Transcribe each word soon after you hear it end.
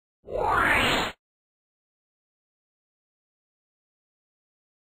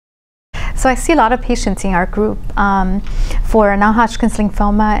So I see a lot of patients in our group for non-Hodgkin's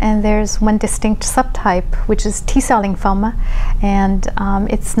lymphoma, and there's one distinct subtype, which is T-cell lymphoma, and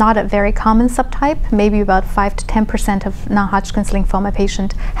it's not a very common subtype. Maybe about 5 to 10% of non-Hodgkin's lymphoma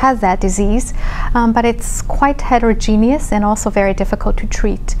patient has that disease, but it's quite heterogeneous and also very difficult to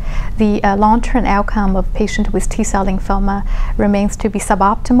treat. The long-term outcome of patient with T-cell lymphoma remains to be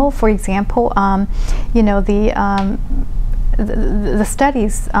suboptimal. For example, you know, the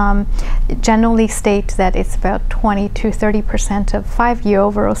studies generally state that it's about 20 to 30% of 5-year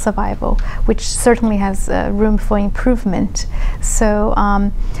overall survival, which certainly has room for improvement. So,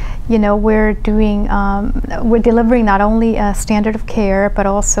 you know, we're delivering not only a standard of care, but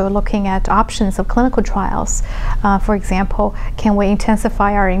also looking at options of clinical trials. For example, can we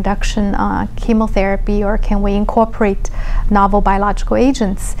intensify our induction chemotherapy, or can we incorporate novel biological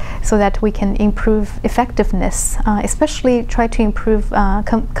agents so that we can improve effectiveness, especially try to improve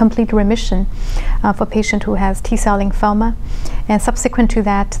complete remission for patient who has T-cell lymphoma. And subsequent to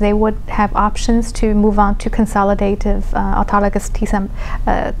that, they would have options to move on to consolidative autologous T-cell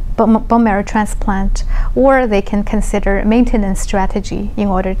bone marrow transplant, or they can consider maintenance strategy in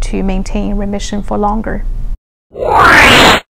order to maintain remission for longer.